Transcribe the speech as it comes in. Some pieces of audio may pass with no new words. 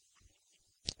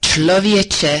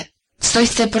Člověče, co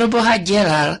jste pro Boha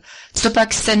dělal? Co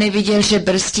pak jste neviděl, že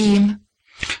brzdím?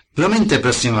 Promiňte,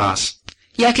 prosím vás.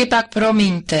 Jak je pak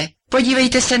promiňte?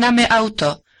 Podívejte se na mé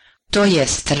auto. To je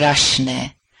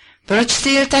strašné. Proč jste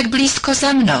jel tak blízko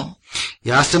za mnou?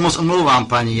 Já se moc omlouvám,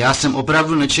 paní. Já jsem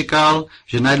opravdu nečekal,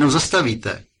 že najednou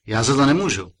zastavíte. Já za to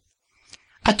nemůžu.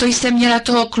 A to jsem měla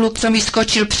toho kluk, co mi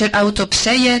skočil před auto,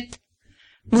 přejet?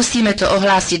 Musíme to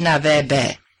ohlásit na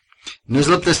VB.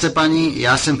 Nezlobte se, paní,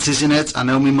 já jsem cizinec a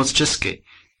neumím moc česky.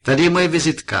 Tady je moje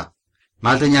vizitka.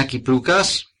 Máte nějaký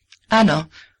průkaz? Ano,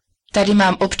 tady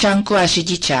mám občanku a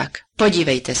řidičák.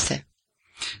 Podívejte se.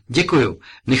 Děkuju.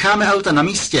 Necháme auta na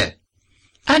místě?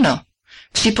 Ano,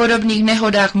 při podobných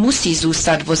nehodách musí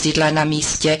zůstat vozidla na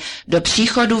místě do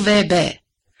příchodu VB.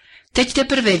 Teď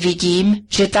teprve vidím,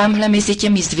 že tamhle mezi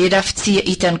těmi zvědavci je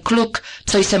i ten kluk,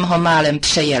 co jsem ho málem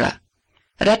přejela.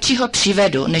 Radši ho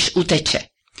přivedu, než uteče.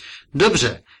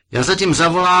 Dobře, já zatím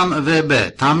zavolám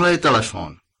VB. Tamhle je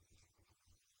telefon.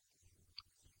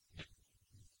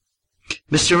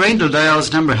 Mr. Randall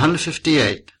dials number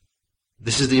 158.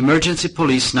 This is the emergency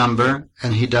police number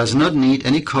and he does not need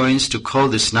any coins to call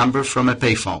this number from a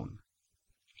payphone.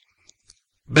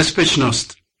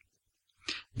 Bezpečnost.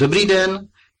 Dobrý den,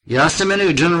 já se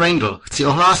jmenuji John Randall. Chci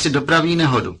ohlásit dopravní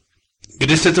nehodu.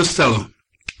 Kde se to stalo?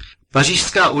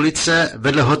 Pařížská ulice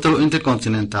vedle hotelu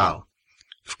Intercontinental.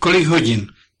 V kolik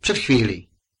hodin? Před chvílí.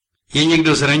 Je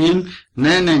někdo zraněn?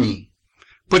 Ne, není.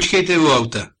 Počkejte u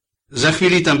auta. Za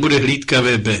chvíli tam bude hlídka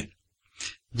VB.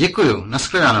 Děkuju,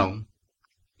 nashledanou.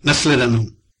 Nashledanou.